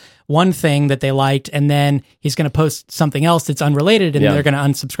saw one thing that they liked, and then he's going to post something else that's unrelated, and they're going to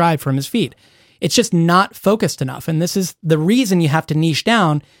unsubscribe from his feed. It's just not focused enough. And this is the reason you have to niche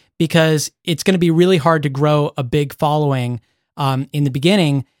down, because it's going to be really hard to grow a big following in the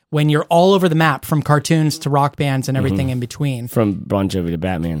beginning when you're all over the map, from cartoons to rock bands and everything in between. From Bon Jovi to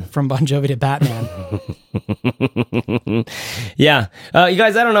Batman. From Bon Jovi to Batman. Yeah. You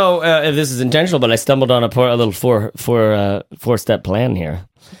guys, I don't know if this is intentional, but I stumbled on a little four-step plan here.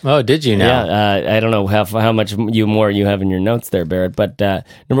 Oh, did you now? Yeah. I don't know how much more you have in your notes there, Barrett. But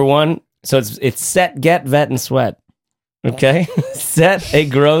number one, so it's set, get, vet, and sweat. Okay? Set a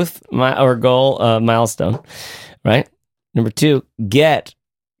growth or goal milestone, right? Number two, get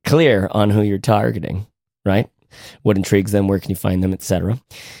clear on who you're targeting, right? What intrigues them, where can you find them, etc.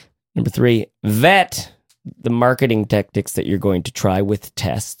 Number three, vet the marketing tactics that you're going to try with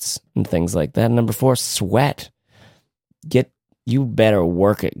tests and things like that. And number four, sweat. You better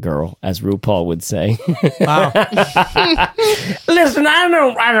work it, girl, as RuPaul would say. Wow. Listen, I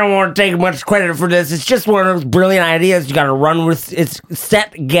don't want to take much credit for this. It's just one of those brilliant ideas you got to run with. It's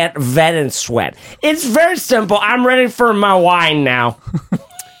set, get, vet, and sweat. It's very simple. I'm ready for my wine now.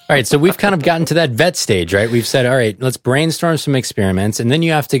 All right, so we've kind of gotten to that vet stage, right? We've said, all right, let's brainstorm some experiments, and then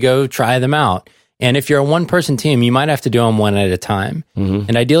you have to go try them out. And if you're a one-person team, you might have to do them one at a time. Mm-hmm.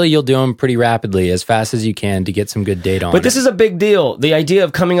 And ideally, you'll do them pretty rapidly, as fast as you can, to get some good data on it. But this is a big deal. The idea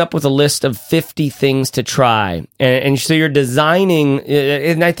of coming up with a list of 50 things to try. And so you're designing,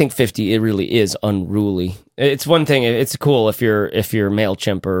 and I think 50, it really is unruly. It's one thing. It's cool if you're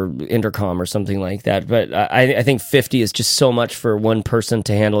MailChimp or Intercom or something like that. But I think 50 is just so much for one person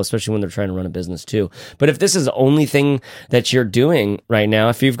to handle, especially when they're trying to run a business too. But if this is the only thing that you're doing right now,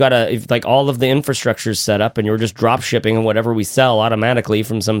 if you've got like all of the infrastructure is set up and you're just drop shipping and whatever we sell automatically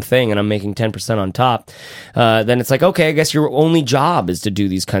from something, and I'm making 10% on top, then it's like, okay, I guess your only job is to do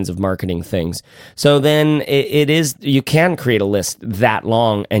these kinds of marketing things. So then it is, you can create a list that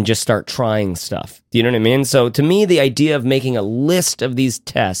long and just start trying stuff. Do you know what I mean? So to me, the idea of making a list of these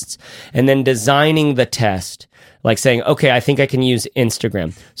tests and then designing the test, like saying, okay, I think I can use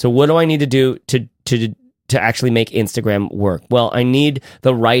Instagram. So what do I need to do to actually make Instagram work? Well, I need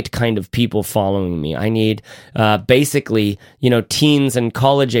the right kind of people following me. I need basically, teens and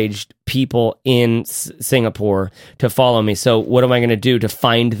college-aged people in Singapore to follow me. So what am I going to do to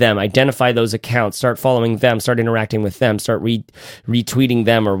find them, identify those accounts, start following them, start interacting with them, start retweeting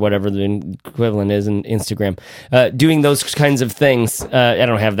them or whatever the equivalent is in Instagram. Doing those kinds of things. I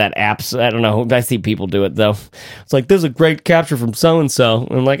don't have that app, so I don't know. I see people do it, though. It's like, there's a great capture from so-and-so.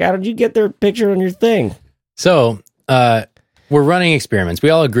 And I'm like, how did you get their picture on your thing? So we're running experiments. We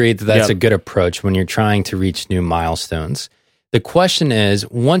all agreed that that's a good approach when you're trying to reach new milestones. The question is,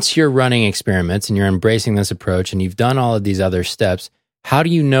 once you're running experiments and you're embracing this approach and you've done all of these other steps, how do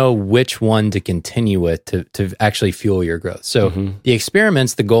you know which one to continue with to actually fuel your growth? So the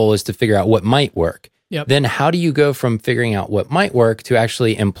experiments, the goal is to figure out what might work. Yep. Then how do you go from figuring out what might work to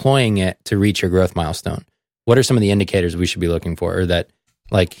actually employing it to reach your growth milestone? What are some of the indicators we should be looking for, or that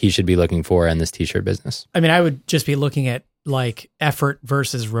like he should be looking for in this t-shirt business? I mean, I would just be looking at like effort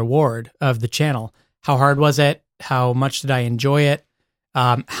versus reward of the channel. How hard was it? How much did I enjoy it?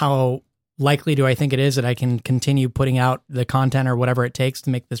 How likely do I think it is that I can continue putting out the content or whatever it takes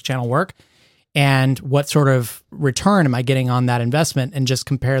to make this channel work? And what sort of return am I getting on that investment? And just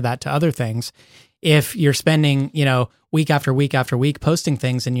compare that to other things. If you're spending, week after week after week posting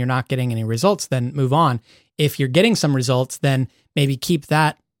things and you're not getting any results, then move on. If you're getting some results, then maybe keep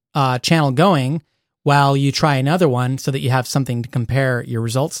that channel going while you try another one so that you have something to compare your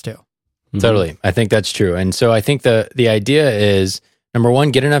results to. Totally. I think that's true. And so I think the idea is, number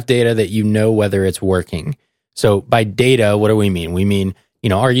one, get enough data that you know whether it's working. So by data, what do we mean? We mean,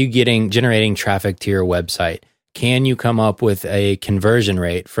 are you generating traffic to your website? Can you come up with a conversion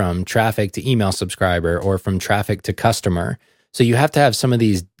rate from traffic to email subscriber or from traffic to customer? So you have to have some of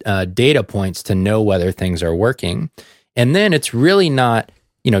these data points to know whether things are working. And then it's really not,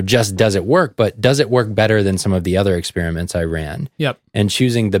 just does it work, but does it work better than some of the other experiments I ran? Yep. And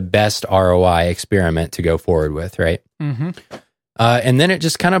choosing the best ROI experiment to go forward with, right? Mm-hmm. And then it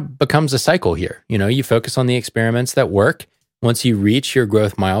just kind of becomes a cycle here. You focus on the experiments that work. Once you reach your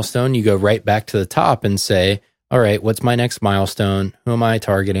growth milestone, you go right back to the top and say, all right, what's my next milestone? Who am I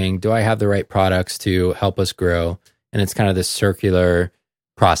targeting? Do I have the right products to help us grow? And it's kind of this circular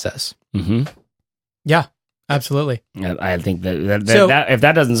process. Mm-hmm. Yeah, absolutely. I think that if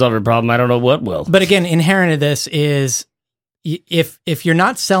that doesn't solve your problem, I don't know what will. But again, inherent to this is if you're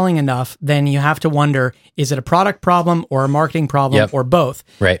not selling enough, then you have to wonder, is it a product problem or a marketing problem or both?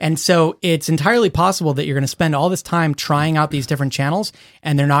 Right. And so it's entirely possible that you're going to spend all this time trying out these different channels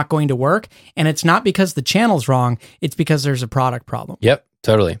and they're not going to work. And it's not because the channel's wrong. It's because there's a product problem. Yep,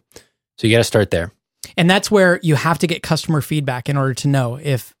 totally. So you got to start there. And that's where you have to get customer feedback in order to know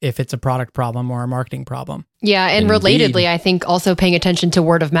if it's a product problem or a marketing problem. Yeah. And relatedly, I think also paying attention to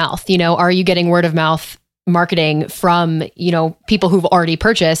word of mouth. Are you getting word of mouth marketing from, people who've already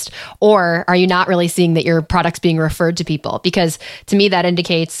purchased, or are you not really seeing that your product's being referred to people? Because to me, that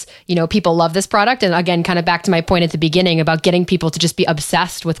indicates, people love this product. And again, kind of back to my point at the beginning about getting people to just be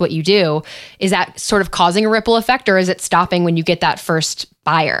obsessed with what you do. Is that sort of causing a ripple effect, or is it stopping when you get that first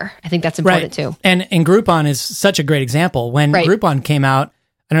buyer? I think that's important too. And Groupon is such a great example. When Groupon came out,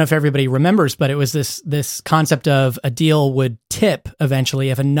 I don't know if everybody remembers, but it was this concept of a deal would tip eventually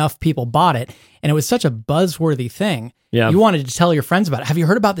if enough people bought it. And it was such a buzzworthy thing. Yeah. You wanted to tell your friends about it. Have you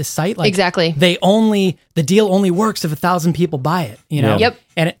heard about this site? Like, exactly. The deal only works if 1,000 people buy it,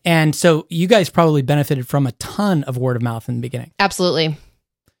 Yep. And so you guys probably benefited from a ton of word of mouth in the beginning. Absolutely.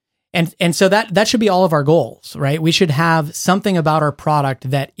 And so that should be all of our goals, right? We should have something about our product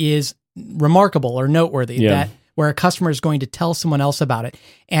that is remarkable or noteworthy, where a customer is going to tell someone else about it.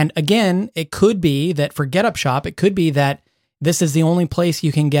 And again, it could be that for Get Up Shop, it could be that this is the only place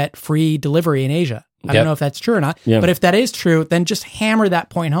you can get free delivery in Asia. I don't know if that's true or not, but if that is true, then just hammer that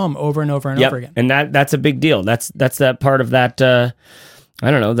point home over and over and over again. And that's a big deal. That's that part of that,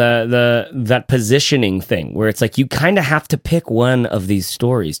 that positioning thing where it's like you kind of have to pick one of these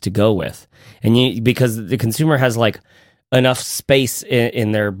stories to go with. And because the consumer has like enough space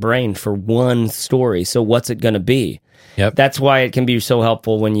in their brain for one story. So what's it going to be? Yep. That's why it can be so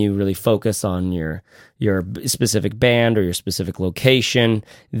helpful when you really focus on your specific band or your specific location.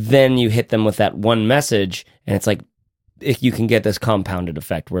 Then you hit them with that one message, and it's like if you can get this compounded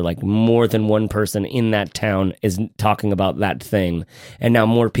effect where like more than one person in that town is talking about that thing, and now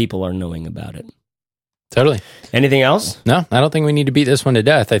more people are knowing about it. Totally. Anything else? No, I don't think we need to beat this one to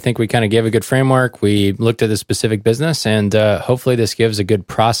death. I think we kind of gave a good framework. We looked at the specific business, and hopefully this gives a good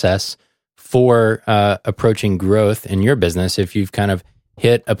process for approaching growth in your business. If you've kind of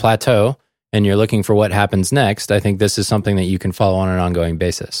hit a plateau and you're looking for what happens next, I think this is something that you can follow on an ongoing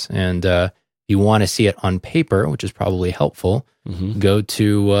basis. And you want to see it on paper, which is probably helpful, go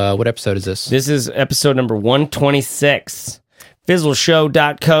to, what episode is this? This is episode number 126.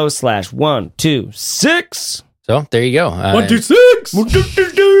 Fizzleshow.co/126. So there you go. 126.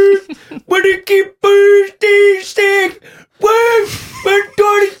 126. When you keep Thursday stick.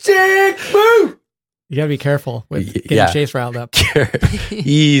 126. Woo. You got to be careful with getting Chase riled up.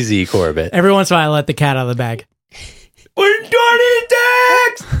 Easy, Corbett. Every once in a while, I let the cat out of the bag.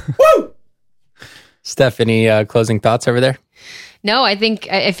 126. Woo. Steph, any closing thoughts over there? No, I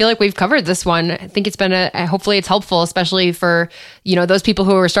feel like we've covered this one. I think it's been hopefully it's helpful, especially for, those people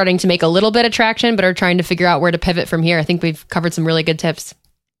who are starting to make a little bit of traction, but are trying to figure out where to pivot from here. I think we've covered some really good tips.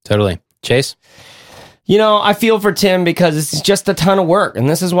 Totally. Chase? I feel for Tim because it's just a ton of work. And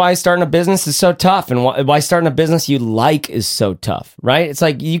this is why starting a business is so tough. And why starting a business you like is so tough, right? It's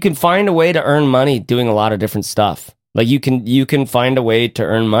like you can find a way to earn money doing a lot of different stuff. Like you can find a way to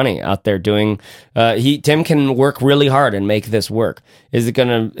earn money out there doing. Tim can work really hard and make this work. Is it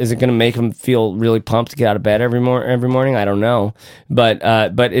gonna make him feel really pumped to get out of bed every morning? I don't know, but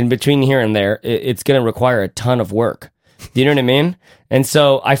in between here and there, it's gonna require a ton of work. Do you know what I mean? And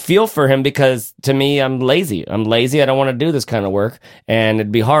so I feel for him because to me, I'm lazy. I don't want to do this kind of work. And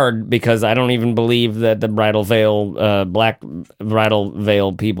it'd be hard because I don't even believe that the Black Bridal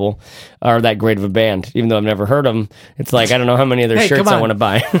Veil people are that great of a band. Even though I've never heard them, it's like, I don't know how many of their shirts I want to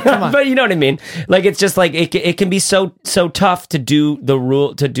buy. But you know what I mean? Like, it's just like, it can be so tough to do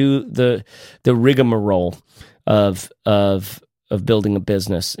the rigmarole of building a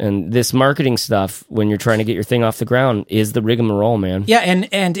business. And this marketing stuff, when you're trying to get your thing off the ground, is the rigmarole, man. Yeah,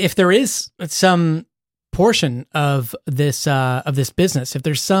 and if there is some portion of this business, if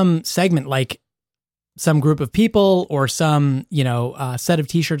there's some segment like some group of people or some set of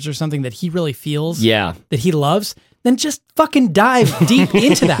t-shirts or something that he really feels that he loves, then just fucking dive deep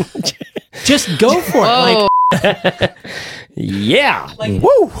into that. Just go for it. Like, yeah. Like,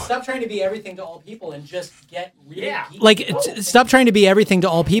 woo! Stop trying to be everything to all people and just get really deep. Like, stop trying to be everything to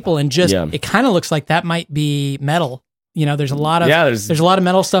all people and just. It kind of looks like that might be metal. There's a lot of there's a lot of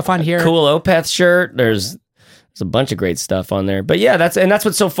metal stuff on here. Cool Opeth shirt. There's a bunch of great stuff on there. But yeah, that's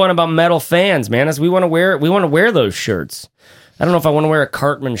what's so fun about metal fans, man. Is we want to wear those shirts. I don't know if I want to wear a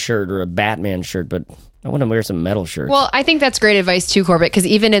Cartman shirt or a Batman shirt, but I want to wear some metal shirts. Well, I think that's great advice too, Corbett, because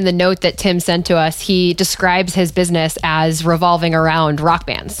even in the note that Tim sent to us, he describes his business as revolving around rock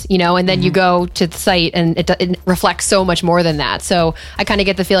bands, and then you go to the site and it reflects so much more than that. So I kind of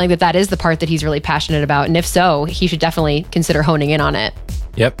get the feeling that is the part that he's really passionate about. And if so, he should definitely consider honing in on it.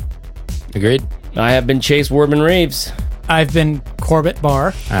 Yep. Agreed. I have been Chase Wardman Reeves. I've been Corbett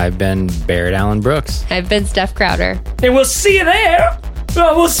Barr. I've been Barrett Allen Brooks. I've been Steph Crowder. And we'll see you there.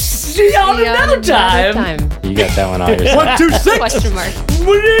 We'll see y'all another time. You got that one on yourself. 126. Question mark.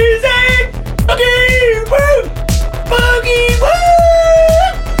 What is it? Boogie woo! Boogie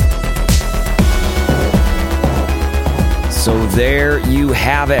woo! So there you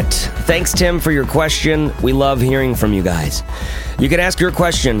have it. Thanks, Tim, for your question. We love hearing from you guys. You can ask your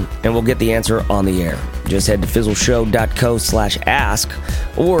question, and we'll get the answer on the air. Just head to fizzleshow.co/ask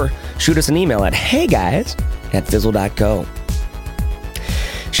or shoot us an email at heyguys@fizzle.co.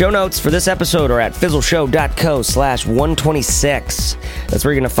 Show notes for this episode are at fizzleshow.co/126. That's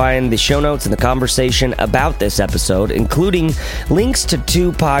where you're going to find the show notes and the conversation about this episode, including links to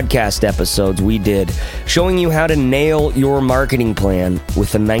 2 podcast episodes we did showing you how to nail your marketing plan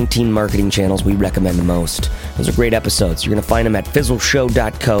with the 19 marketing channels we recommend the most. Those are great episodes. You're going to find them at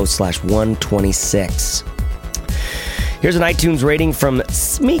fizzleshow.co/126. Here's an iTunes rating from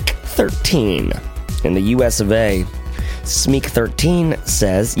Smeek13 in the US of A. Smeek13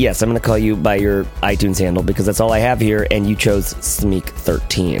 says, yes, I'm going to call you by your iTunes handle because that's all I have here, and you chose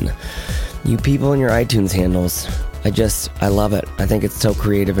Smeek13. You people and your iTunes handles, I love it. I think it's so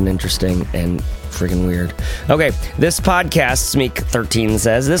creative and interesting and freaking weird. Okay, this podcast, Smeek13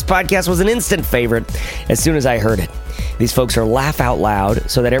 says, this podcast was an instant favorite as soon as I heard it. These folks are laugh out loud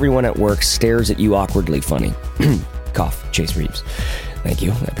so that everyone at work stares at you awkwardly funny. Cough, Chase Reeves. Thank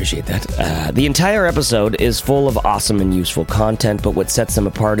you. I appreciate that. The entire episode is full of awesome and useful content, but what sets them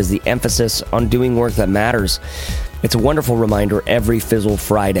apart is the emphasis on doing work that matters. It's a wonderful reminder every Fizzle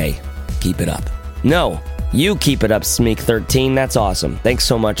Friday. Keep it up. No, you keep it up, Smeek13. That's awesome. Thanks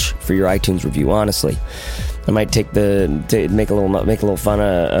so much for your iTunes review, honestly. I might make a little fun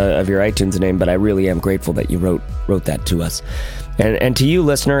of your iTunes name, but I really am grateful that you wrote that to us. And to you,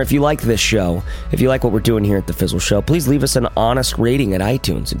 listener, if you like this show, if you like what we're doing here at The Fizzle Show, please leave us an honest rating at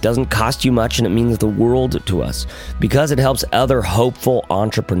iTunes. It doesn't cost you much, and it means the world to us because it helps other hopeful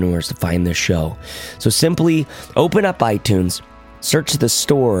entrepreneurs to find this show. So simply open up iTunes, search the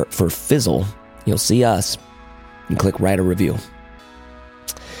store for Fizzle, you'll see us, and click write a review.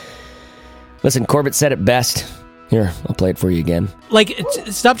 Listen, Corbett said it best. Here, I'll play it for you again.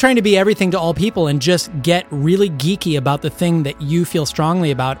 Stop trying to be everything to all people and just get really geeky about the thing that you feel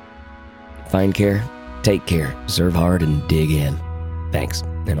strongly about. Find care, take care, serve hard, and dig in. Thanks,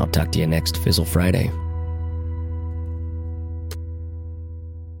 and I'll talk to you next Fizzle Friday.